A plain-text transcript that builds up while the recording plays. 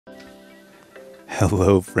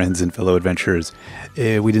Hello, friends and fellow adventurers.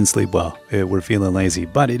 We didn't sleep well. We're feeling lazy,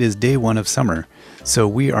 but it is day one of summer, so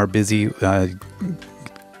we are busy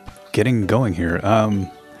getting going here.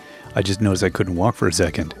 I just noticed I couldn't walk for a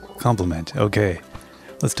second. Compliment. Okay,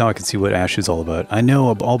 let's talk and see what ash is all about. I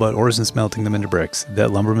know all about ores and smelting them into bricks.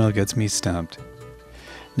 That lumber mill gets me stumped.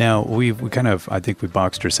 Now, we kind of, I think we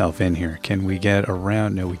boxed ourselves in here. Can we get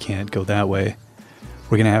around? No, we can't go that way.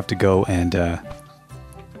 We're going to have to go and...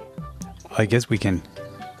 I guess we can,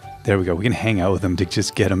 there we go, we can hang out with them to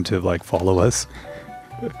just get them to like follow us.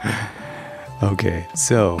 Okay,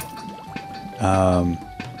 so, I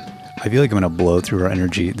feel like I'm going to blow through our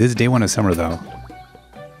energy. This is day one of summer though.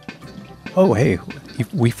 Oh hey,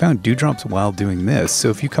 we found dewdrops while doing this, so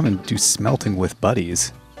if you come and do smelting with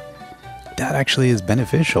buddies, that actually is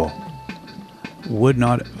beneficial. Would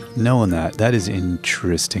not have known that. That is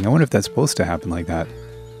interesting. I wonder if that's supposed to happen like that.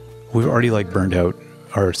 We've already like burned out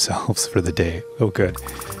ourselves for the day. Oh good.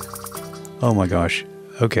 Oh my gosh.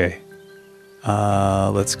 Okay.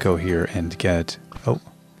 Let's go here and get...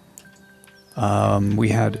 we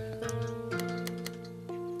had...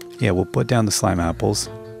 Yeah, we'll put down the slime apples.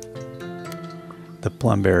 The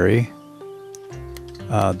plumberry.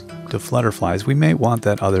 The flutterflies. We may want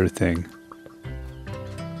that other thing.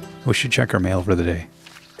 We should check our mail for the day.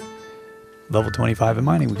 Level 25 in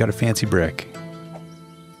mining. We got a fancy brick.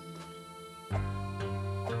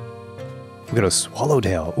 We got a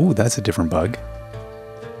swallowtail. Ooh, that's a different bug.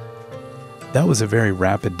 That was a very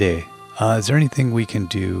rapid day. Is there anything we can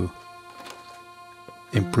do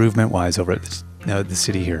improvement-wise over at the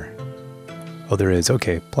city here? Oh, there is.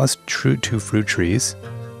 Okay, plus 2 fruit trees.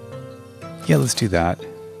 Yeah, let's do that.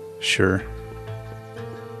 Sure.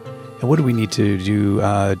 And what do we need to do?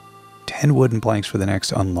 10 wooden planks for the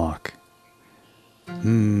next unlock.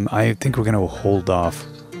 I think we're going to hold off.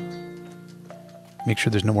 Make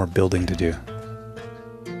sure there's no more building to do.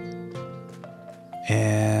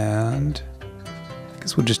 And I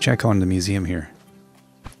guess we'll just check on the museum here.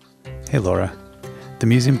 Hey, Laura. The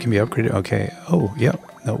museum can be upgraded. Okay. Oh, yeah.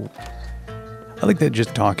 No. I like that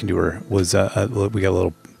just talking to her was, we got a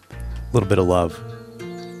little bit of love.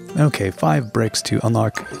 Okay, 5 bricks to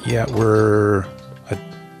unlock. Yeah, we're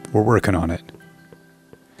working on it.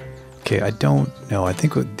 Okay, I don't know. I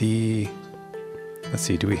think with the... Let's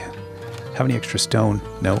see, do we have any extra stone?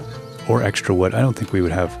 No. Or extra wood? I don't think we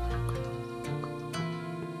would have.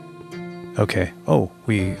 Okay. Oh,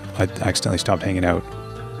 I accidentally stopped hanging out.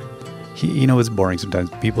 You know, it's boring sometimes.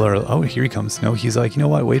 People are, oh, here he comes. No, he's like, you know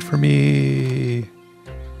what? Wait for me.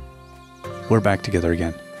 We're back together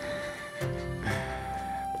again.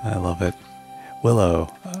 I love it.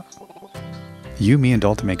 Willow. You, me, and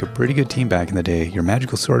Dalton make a pretty good team back in the day. Your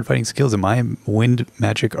magical sword fighting skills and my wind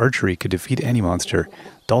magic archery could defeat any monster.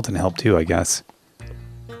 Dalton helped too, I guess.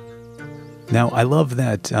 Now, I love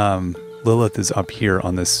that Lilith is up here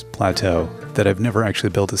on this plateau that I've never actually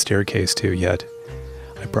built a staircase to yet.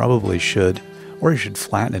 I probably should, or I should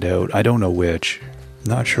flatten it out. I don't know which.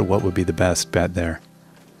 Not sure what would be the best bet there.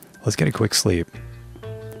 Let's get a quick sleep.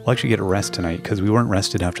 We'll actually get a rest tonight because we weren't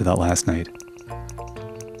rested after that last night.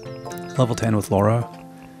 Level 10 with Laura.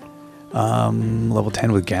 Level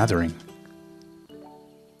 10 with Gathering.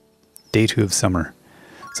 Day 2 of summer.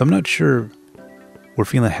 So I'm not sure we're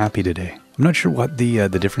feeling happy today. I'm not sure what the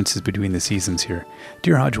difference is between the seasons here.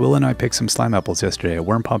 Dear Hodge, Will and I picked some slime apples yesterday. A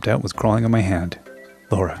worm popped out and was crawling on my hand.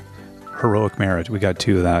 Laura. Heroic merit. We got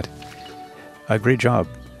 2 of that. Great job,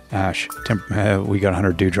 Ash. We got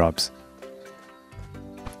 100 dewdrops.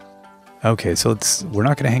 Okay, so we're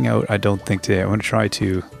not going to hang out, I don't think, today. I want to try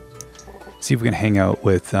to see if we can hang out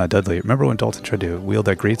with Dudley. Remember when Dalton tried to wield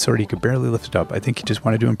that great sword? He could barely lift it up. I think he just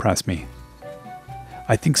wanted to impress me.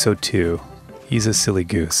 I think so too. He's a silly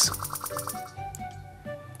goose.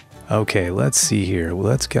 Okay, let's see here. Well,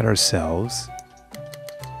 let's get ourselves...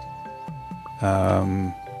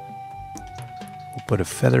 we'll put a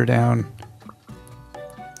feather down.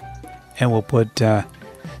 And we'll put...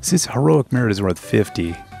 since heroic merit is worth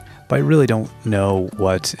 50, but I really don't know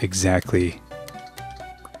what exactly...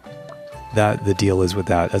 the deal is with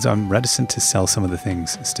that, as I'm reticent to sell some of the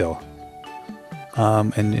things still.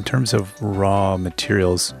 And in terms of raw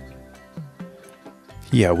materials,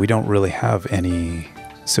 yeah, we don't really have any,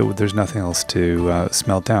 so there's nothing else to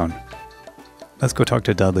smelt down. Let's go talk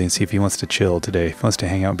to Dudley and see if he wants to chill today. If he wants to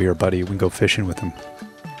hang out and be our buddy, we can go fishing with him.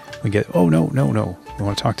 We get, oh no. We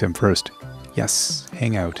want to talk to him first. Yes,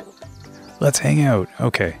 hang out. Let's hang out.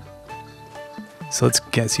 Okay. So let's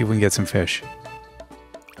see if we can get some fish.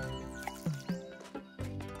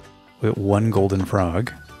 We got 1 golden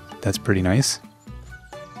frog. That's pretty nice.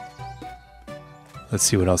 Let's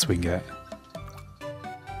see what else we can get.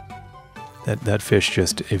 That fish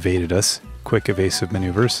just evaded us. Quick evasive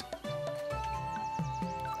maneuvers.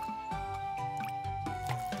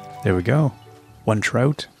 There we go. One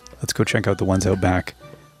trout. Let's go check out the ones out back.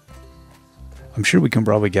 I'm sure we can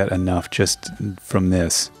probably get enough just from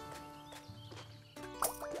this.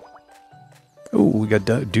 Oh, we got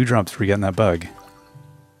dewdrops for getting that bug.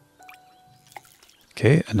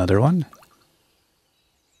 Okay, another one.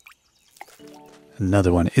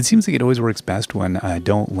 Another one. It seems like it always works best when I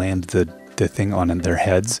don't land the thing on their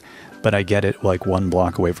heads, but I get it like one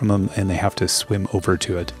block away from them and they have to swim over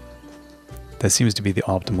to it. That seems to be the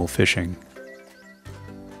optimal fishing.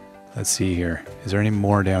 Let's see here. Is there any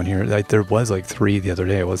more down here? There was like 3 the other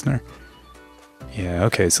day, wasn't there? Yeah,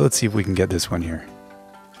 okay, so let's see if we can get this one here.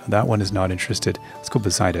 That one is not interested. Let's go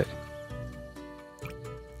beside it.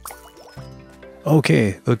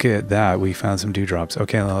 Okay, look at that. We found some dewdrops.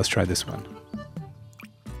 Okay, now let's try this one.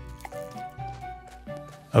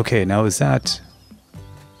 Okay, now is that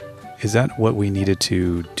what we needed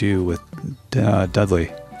to do with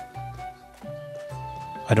Dudley?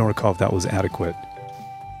 I don't recall if that was adequate.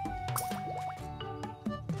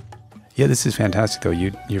 Yeah, this is fantastic though.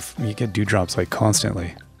 You get dewdrops like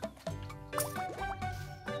constantly.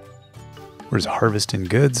 Where's harvesting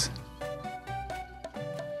goods?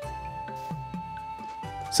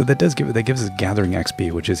 So that gives us gathering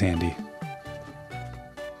XP, which is handy.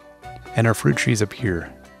 And our fruit tree's up here.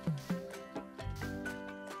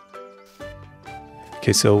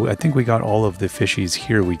 Okay, so I think we got all of the fishies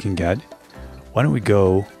here we can get. Why don't we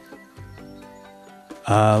go...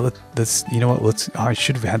 let's you know what? I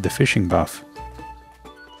should have had the fishing buff.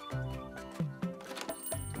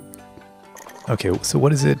 Okay, so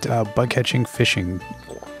what is it? Bug catching, fishing.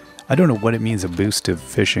 I don't know what it means, a boost of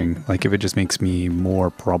fishing. Like if it just makes me more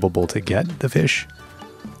probable to get the fish,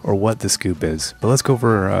 or what the scoop is. But let's go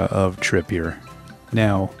for a trip here.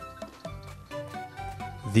 Now,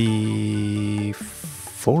 the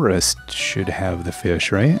forest should have the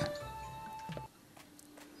fish, right?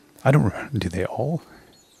 I don't... Do they all?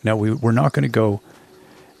 No, we're not going to go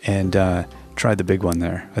and try the big one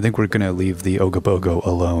there. I think we're going to leave the Ogobogo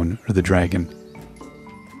alone, or the dragon.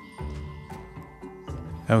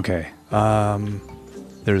 Okay.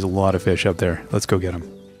 There's a lot of fish up there. Let's go get them.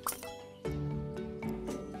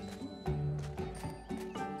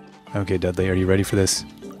 Okay, Dudley, are you ready for this?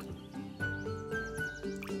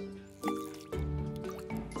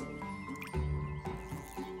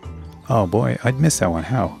 Oh boy, I'd missed that one.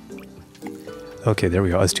 How? Okay, there we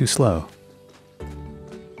go. I was too slow.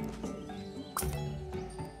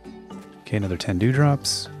 Okay, another 10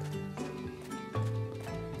 dewdrops.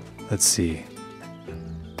 Let's see.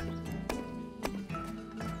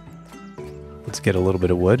 Let's get a little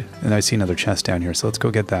bit of wood. And I see another chest down here, so let's go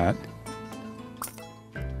get that.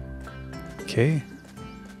 Okay.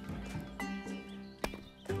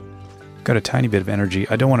 Got a tiny bit of energy.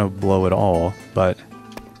 I don't want to blow it all, but...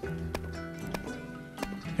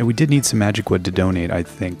 And we did need some magic wood to donate, I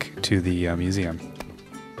think, to the museum.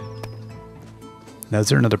 Now, is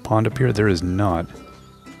there another pond up here? There is not.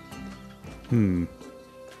 I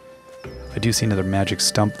do see another magic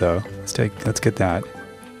stump, though. Let's get that.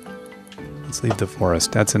 Let's leave the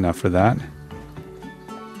forest. That's enough for that.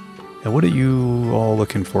 And what are you all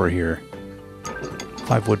looking for here?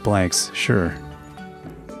 5 wood planks. Sure.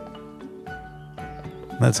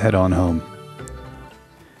 Let's head on home.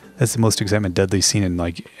 That's the most excitement Dudley's seen in,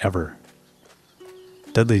 like, ever.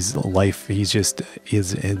 Dudley's life, his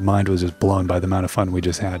mind was just blown by the amount of fun we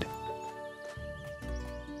just had.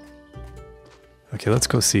 Okay, let's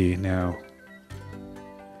go see now.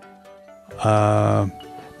 Now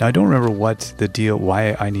I don't remember what the deal,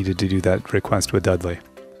 why I needed to do that request with Dudley.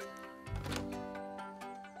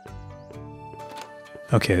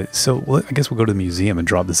 Okay, so I guess we'll go to the museum and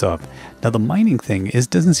drop this off. Now the mining thing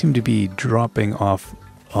doesn't seem to be dropping off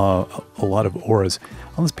a lot of ores.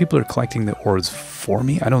 Unless people are collecting the ores for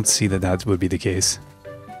me, I don't see that would be the case.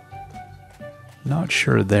 Not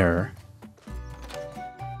sure there.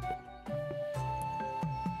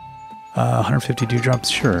 150 dewdrops,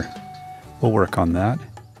 sure. We'll work on that.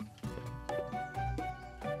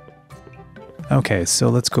 Okay, so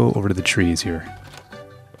let's go over to the trees here.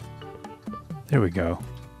 There we go.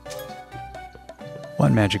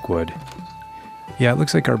 1 magic wood. Yeah, it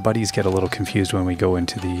looks like our buddies get a little confused when we go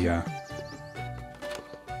into the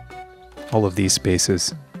all of these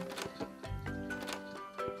spaces.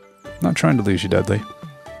 Not trying to lose you, Dudley.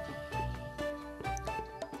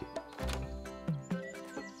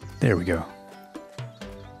 There we go.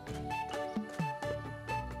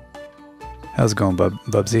 How's it going,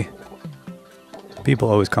 Bubsy? People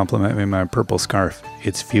always compliment me on my purple scarf.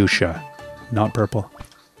 It's fuchsia, not purple.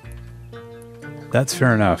 That's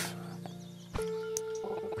fair enough.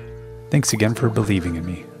 Thanks again for believing in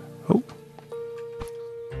me. Oh.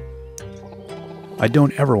 I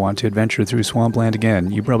don't ever want to adventure through swampland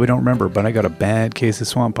again. You probably don't remember, but I got a bad case of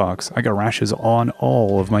swamp pox. I got rashes on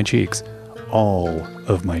all of my cheeks. All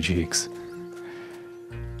of my cheeks.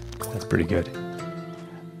 That's pretty good.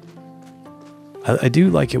 I do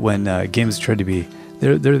like it when games try to be...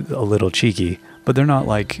 They're a little cheeky, but they're not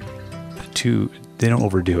like they don't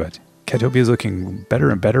overdo it. Catopia is looking better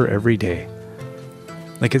and better every day.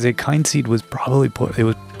 Like I say, Kind Seed was probably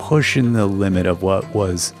pushing the limit of what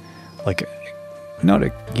was like not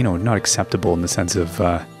acceptable in the sense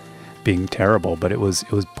of being terrible, but it was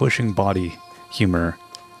pushing body humor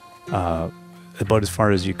about as far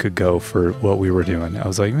as you could go for what we were doing. I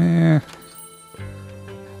was like, meh.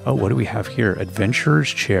 Oh, what do we have here? Adventurer's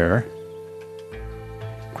chair,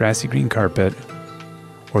 grassy green carpet,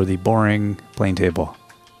 or the boring plain table?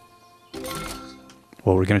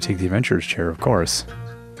 Well, we're going to take the adventurer's chair, of course.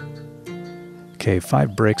 Okay,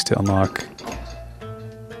 5 bricks to unlock.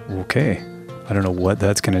 Okay, I don't know what how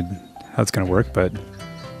it's gonna work, but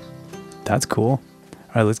that's cool. All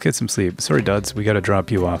right, let's get some sleep. Sorry, duds, we got to drop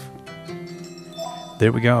you off.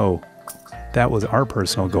 There we go. That was our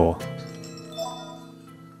personal goal.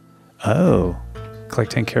 Oh, collect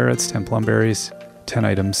 10 carrots, 10 plum berries, 10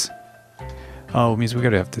 items. Oh, it means we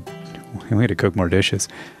gotta cook more dishes.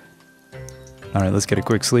 All right, let's get a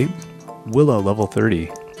quick sleep. Willow, level 30.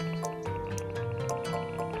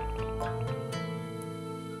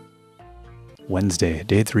 Wednesday,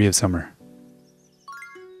 day 3 of summer.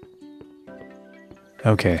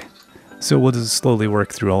 Okay, so we'll just slowly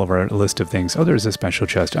work through all of our list of things. Oh, there's a special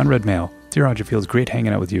chest. Unread mail. Dear Roger, feels great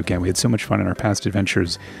hanging out with you again. We had so much fun in our past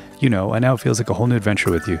adventures. You know, and now it feels like a whole new adventure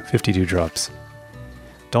with you. 52 drops.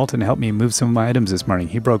 Dalton helped me move some of my items this morning.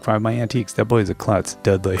 He broke 5 of my antiques. That boy is a klutz,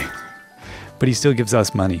 Dudley. But he still gives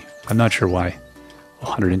us money. I'm not sure why.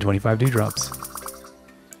 125 dewdrops.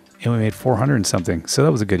 And we made 400 and something. So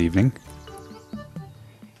that was a good evening.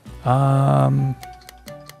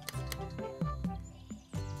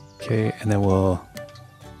 Okay, and then we'll...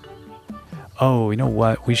 Oh, you know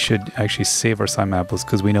what? We should actually save our slime apples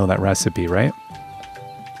because we know that recipe, right?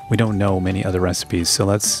 We don't know many other recipes, so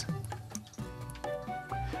let's...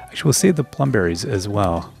 Actually, we'll save the plum berries as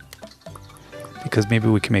well. Because maybe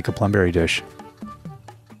we can make a plum berry dish.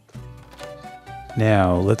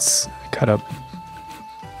 Now, let's cut up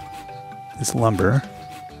this lumber.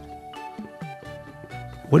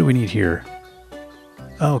 What do we need here?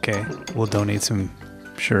 Oh, okay, we'll donate some...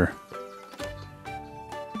 Sure.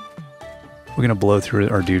 We're going to blow through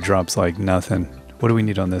our dewdrops like nothing. What do we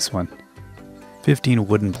need on this one? 15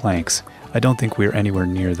 wooden planks. I don't think we're anywhere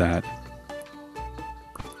near that.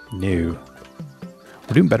 No.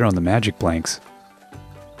 We're doing better on the magic planks.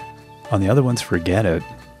 On the other ones, forget it.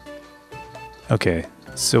 Okay,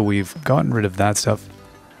 so we've gotten rid of that stuff.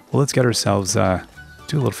 Well, let's get ourselves, do a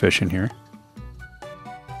little fish in here.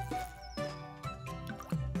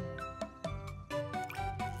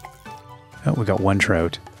 Oh, we got 1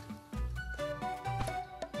 trout.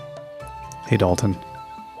 Hey, Dalton.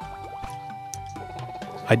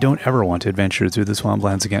 I don't ever want to adventure through the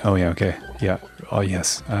swamplands again. Oh, yeah, okay. Yeah. Oh,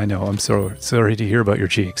 yes. I know. I'm so sorry to hear about your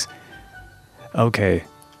cheeks. Okay.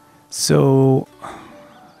 So...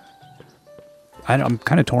 I'm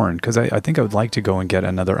kind of torn, because I think I would like to go and get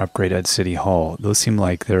another upgrade at City Hall. Those seem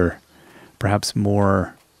like they're perhaps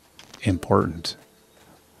more important.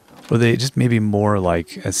 Or they just maybe more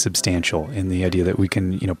like as substantial in the idea that we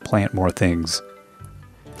can, you know, plant more things.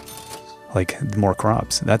 Like more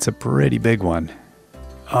crops. That's a pretty big one.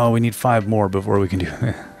 Oh, we need 5 more before we can do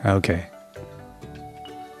it. Okay.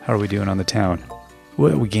 How are we doing on the town?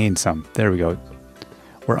 We gained some. There we go.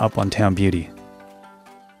 We're up on town beauty.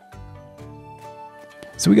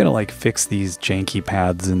 So we gotta like fix these janky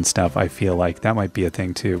paths and stuff. I feel like that might be a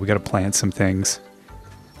thing too. We gotta plant some things.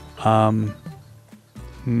 I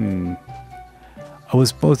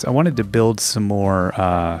wanted to build some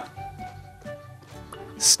more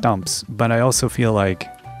stumps, but I also feel like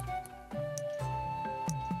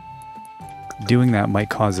doing that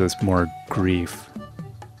might cause us more grief.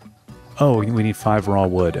 Oh, we need 5 raw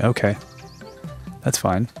wood. Okay. That's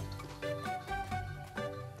fine.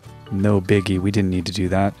 No biggie. We didn't need to do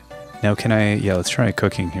that. Now can I... Yeah, let's try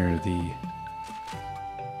cooking here.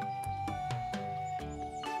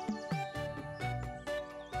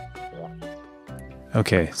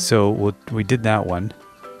 Okay, so we did that one.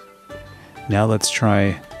 Now let's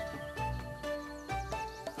try...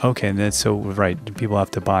 Okay, and then so, right, people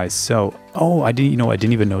have to buy. So, oh, I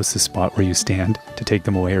didn't even notice the spot where you stand to take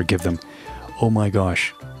them away or give them. Oh my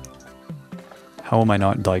gosh. How am I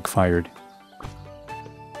not, like, fired?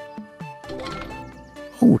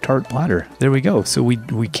 Oh, tart platter. There we go. So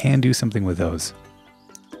we can do something with those.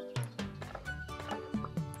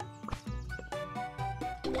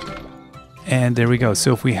 And there we go.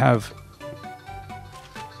 So if we have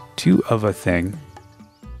 2 of a thing.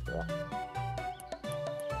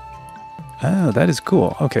 Oh, that is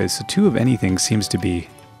cool. Okay, so 2 of anything seems to be.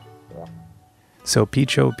 So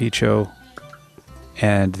Picho,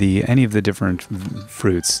 and any of the different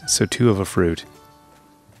fruits. So 2 of a fruit.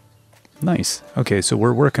 Nice. Okay, so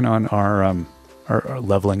we're working on our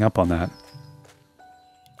leveling up on that.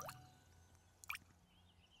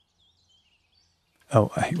 Oh,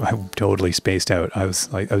 I totally spaced out. I was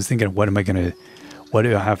thinking, what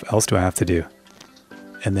else do I have to do?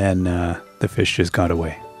 And then the fish just got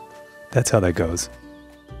away. That's how that goes.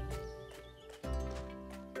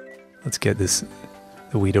 Let's get the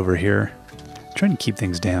wheat over here. I'm trying to keep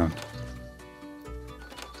things down.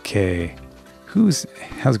 Okay. How's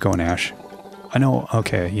it going, Ash? I know,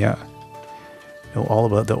 okay, yeah. Know all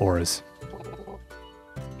about the ores.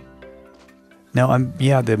 Now,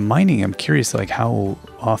 the mining, I'm curious, like, how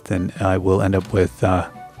often I will end up with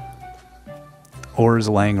ores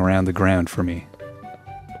lying around the ground for me.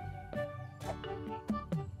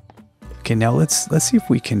 Okay, now let's see if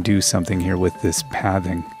we can do something here with this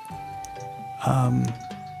pathing.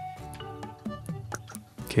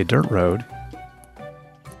 Okay, dirt road.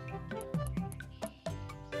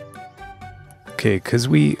 Okay, because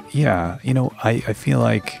I feel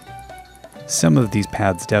like some of these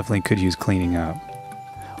paths definitely could use cleaning up.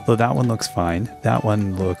 Although that one looks fine. That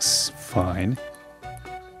one looks fine.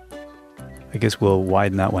 I guess we'll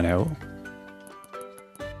widen that one out.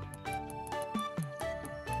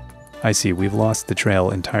 I see, we've lost the trail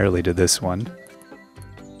entirely to this one.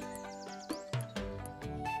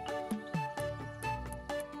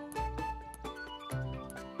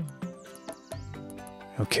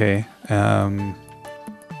 Okay,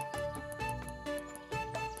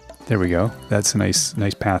 there we go. That's a nice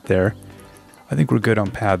path there. I think we're good on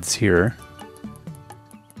paths here.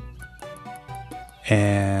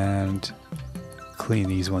 And clean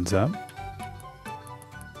these ones up.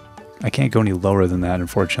 I can't go any lower than that,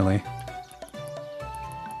 unfortunately.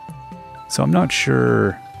 So I'm not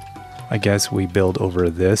sure. I guess we build over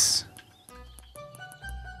this.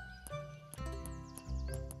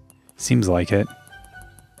 Seems like it.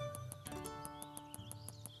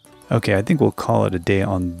 Okay, I think we'll call it a day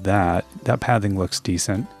on that. That pathing looks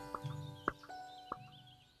decent.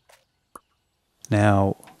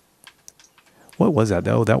 Now, what was that?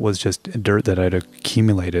 Oh, that was just dirt that I'd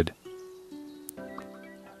accumulated.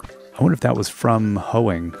 I wonder if that was from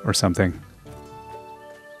hoeing or something.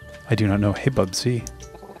 I do not know. Hey, Bubsy.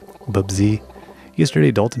 Bubsy.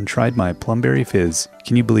 Yesterday, Dalton tried my plumberry fizz.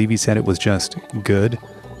 Can you believe he said it was just good?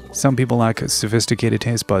 Some people lack sophisticated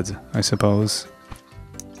taste buds, I suppose.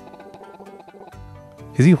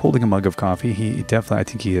 Is he holding a mug of coffee? He definitely, I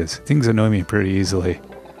think he is. Things annoy me pretty easily.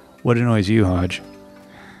 What annoys you, Hodge?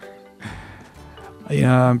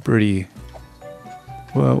 Yeah, I'm pretty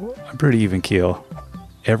even keel.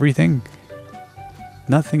 Everything?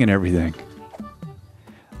 Nothing and everything.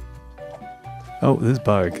 Oh, this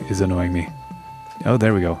bug is annoying me. Oh,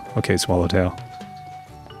 there we go. Okay, Swallowtail.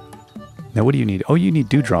 Now what do you need? Oh, you need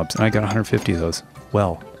dewdrops, and I got 150 of those.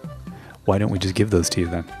 Well, why don't we just give those to you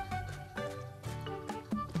then?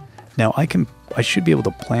 Now I should be able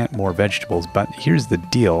to plant more vegetables, but here's the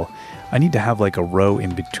deal. I need to have like a row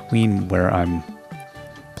in between where I'm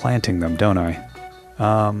planting them, don't I?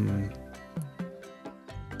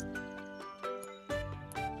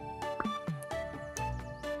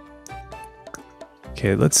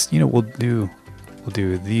 Okay, let's, we'll do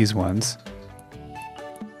these ones.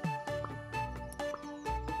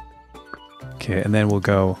 Okay, and then we'll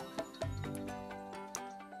go.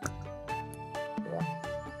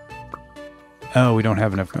 Oh, we don't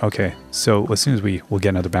have enough. Okay, so as soon as we'll get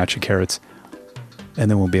another batch of carrots, and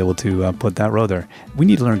then we'll be able to put that row there. We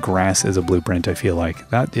need to learn grass as a blueprint, I feel like.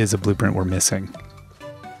 That is a blueprint we're missing.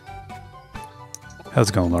 How's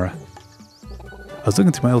it going, Laura? I was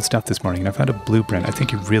looking through my old stuff this morning, and I found a blueprint. I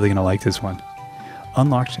think you're really going to like this one.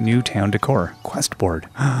 Unlocked new town decor. Quest board.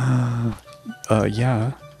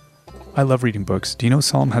 Yeah. I love reading books. Do you know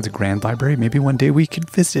Solemn has a grand library? Maybe one day we could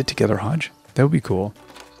visit it together, Hodge. That would be cool.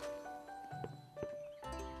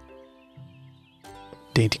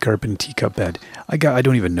 Dainty carpet and teacup bed. I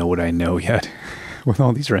don't even know what I know yet with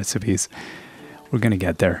all these recipes. We're going to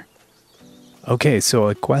get there. Okay, so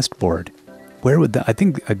a quest board. Where would that... I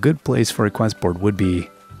think a good place for a quest board would be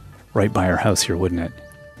right by our house here, wouldn't it?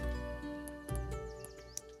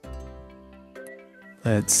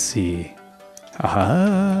 Let's see.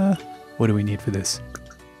 Aha! What do we need for this?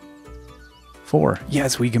 4.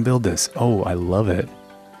 Yes, we can build this. Oh, I love it.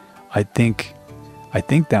 I think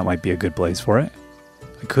that might be a good place for it.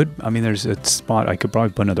 I mean, there's a spot, I could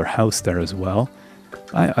probably put another house there as well.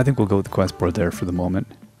 I think we'll go with the quest board there for the moment.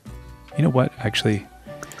 You know what, actually,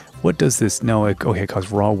 what does this, no, okay, it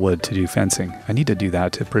costs raw wood to do fencing. I need to do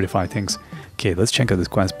that to prettify things. Okay, let's check out this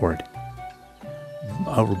quest board.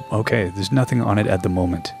 Oh, okay, there's nothing on it at the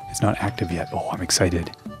moment. It's not active yet. Oh, I'm excited.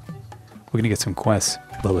 We're gonna get some quests.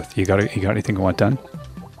 Lilith, you got anything you want done?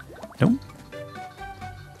 Nope.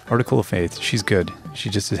 Article of Faith. She's good. She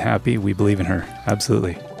just is happy. We believe in her.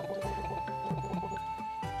 Absolutely.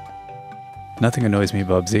 Nothing annoys me,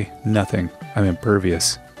 Bubsy. Nothing. I'm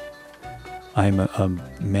impervious. I'm a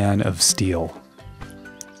man of steel.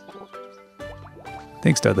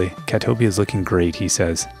 Thanks, Dudley. Catopia is looking great, he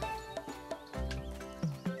says.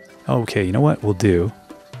 Okay, you know what we'll do?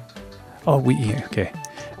 Oh, okay.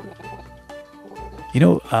 You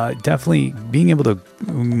know, definitely being able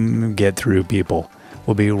to get through people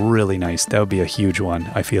will be really nice. That would be a huge one,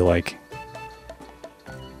 I feel like.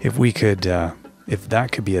 If we could, if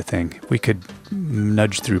that could be a thing, we could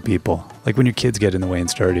nudge through people. Like when your kids get in the way in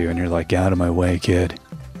Stardew and you're like, get out of my way, kid.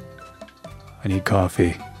 I need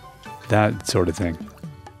coffee. That sort of thing.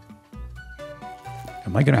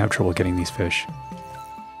 Am I going to have trouble getting these fish?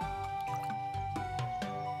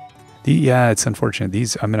 Yeah, it's unfortunate.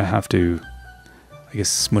 These, I'm going to have to, I guess,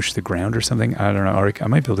 smush the ground or something. I don't know. Or I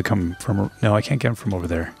might be able to come from... No, I can't get them from over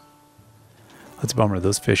there. That's a bummer.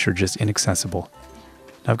 Those fish are just inaccessible.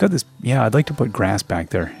 Now I've got this... Yeah, I'd like to put grass back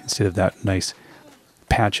there instead of that nice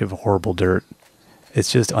patch of horrible dirt.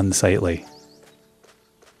 It's just unsightly.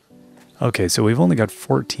 Okay, so we've only got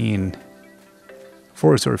 45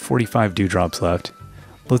 dewdrops left.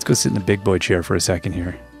 Let's go sit in the big boy chair for a second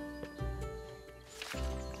here.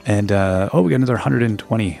 And, oh, we got another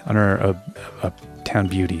 120 on our town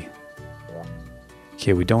beauty.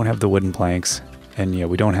 Okay, we don't have the wooden planks. And, yeah,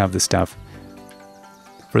 we don't have the stuff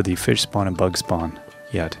for the fish spawn and bug spawn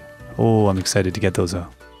yet. Oh, I'm excited to get those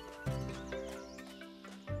out.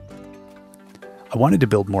 I wanted to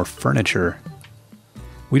build more furniture.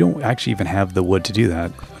 We don't actually even have the wood to do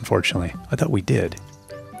that, unfortunately. I thought we did.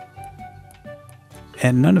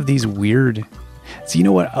 And none of these weird... So you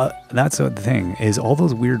know what? That's the thing, is all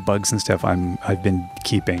those weird bugs and stuff I've been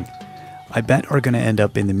keeping, I bet are going to end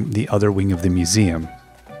up in the other wing of the museum.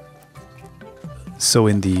 So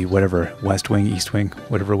in the, whatever, west wing, east wing,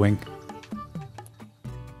 whatever wing.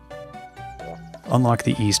 Unlock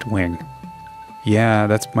the east wing. Yeah,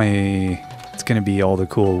 that's my... It's going to be all the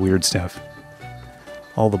cool weird stuff.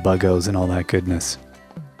 All the buggos and all that goodness.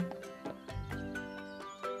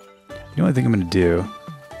 You know what I think I'm going to do?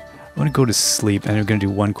 I'm going to go to sleep and I'm going to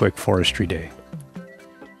do one quick forestry day.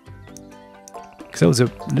 Because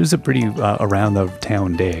it was a pretty around the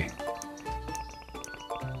town day.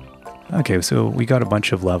 Okay, so we got a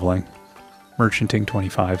bunch of leveling. Merchanting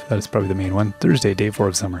 25, that is probably the main one. Thursday, day 4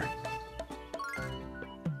 of summer.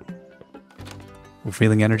 We're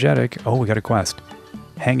feeling energetic. Oh, we got a quest.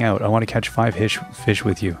 Hang out. I want to catch 5 fish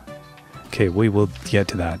with you. Okay, we will get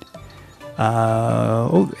to that.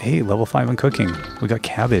 Oh, hey, level 5 on cooking. We got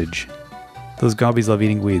cabbage. Those gobbies love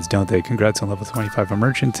eating weeds, don't they? Congrats on level 25 on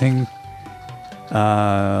merchanting.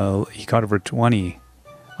 He caught over 20.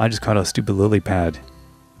 I just caught a stupid lily pad.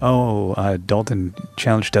 Oh, Dalton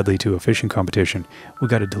challenged Dudley to a fishing competition. We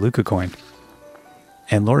got a DeLuca coin.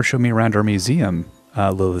 And Laura showed me around our museum,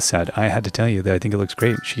 Lilith said. I had to tell you that I think it looks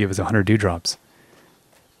great. She gave us 100 dewdrops.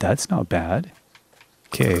 That's not bad.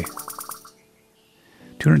 Okay.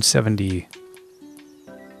 270.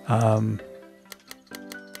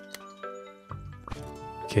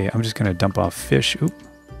 Okay, I'm just gonna dump off fish. Oop.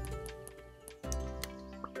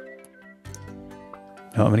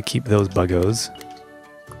 No, I'm gonna keep those buggos.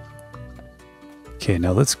 Okay,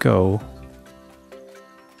 now let's go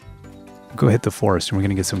hit the forest and we're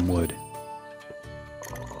gonna get some wood.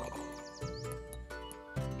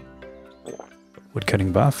 Wood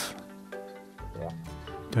cutting buff.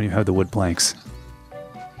 Don't even have the wood planks.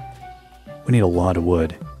 We need a lot of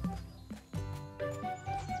wood.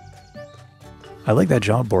 I like that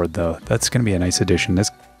job board though. That's going to be a nice addition.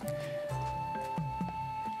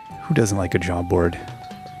 Who doesn't like a job board?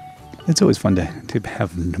 It's always fun to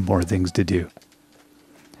have more things to do.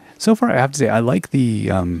 So far, I have to say, I like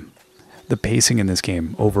the pacing in this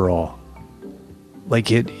game overall.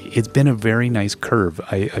 Like it's been a very nice curve.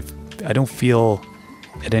 I don't feel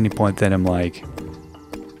at any point that I'm like,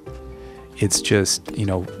 it's just, you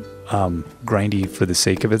know, grindy for the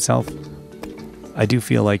sake of itself. I do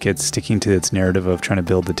feel like it's sticking to its narrative of trying to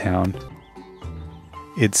build the town.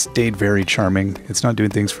 It's stayed very charming. It's not doing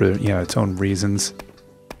things for, you know, its own reasons.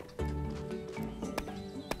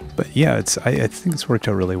 But yeah, I think it's worked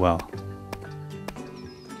out really well.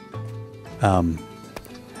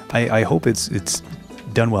 I hope it's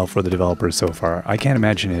done well for the developers so far. I can't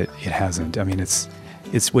imagine it hasn't. I mean, it's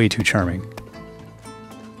way too charming.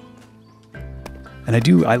 And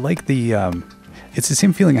I like the, it's the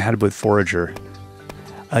same feeling I had with Forager.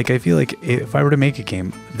 Like, I feel like if I were to make a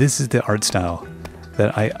game, this is the art style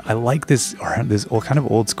that I like, this kind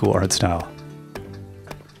of old school art style.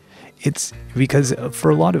 It's because for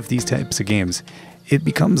a lot of these types of games, it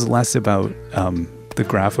becomes less about the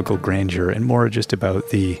graphical grandeur and more just about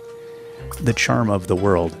the charm of the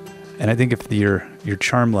world. And I think if your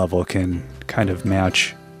charm level can kind of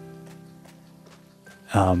match,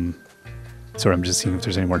 sorry, I'm just seeing if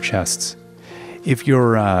there's any more chests. If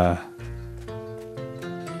your,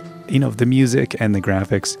 if the music and the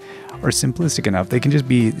graphics are simplistic enough, they can just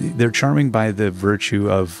they're charming by the virtue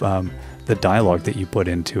of the dialogue that you put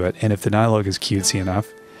into it. And if the dialogue is cutesy enough,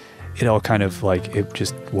 it all kind of like, it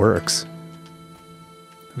just works.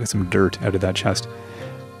 Get some dirt out of that chest.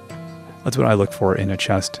 That's what I look for in a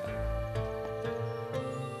chest.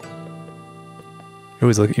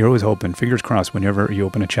 You're always hoping, fingers crossed, whenever you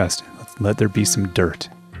open a chest, let there be some dirt.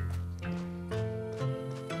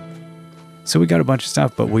 So we got a bunch of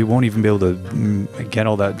stuff, but we won't even be able to get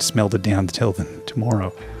all that smelted down until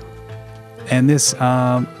tomorrow. And this,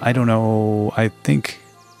 I don't know, I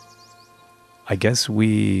guess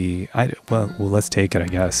well, let's take it, I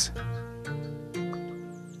guess.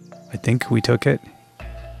 I think we took it.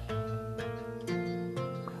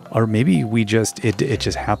 Or maybe we just, it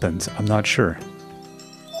just happens. I'm not sure.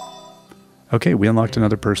 Okay, we unlocked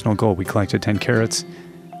another personal goal. We collected 10 carrots.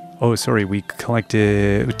 Oh, sorry, we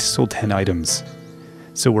sold 10 items.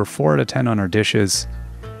 So we're 4 out of 10 on our dishes.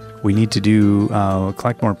 We need to do,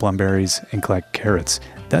 collect more plumberries and collect carrots.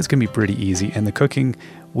 That's going to be pretty easy. And the cooking,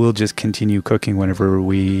 we'll just continue cooking whenever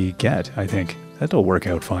we get, I think. That'll work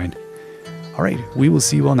out fine. All right, we will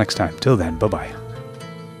see you all next time. Till then, bye-bye.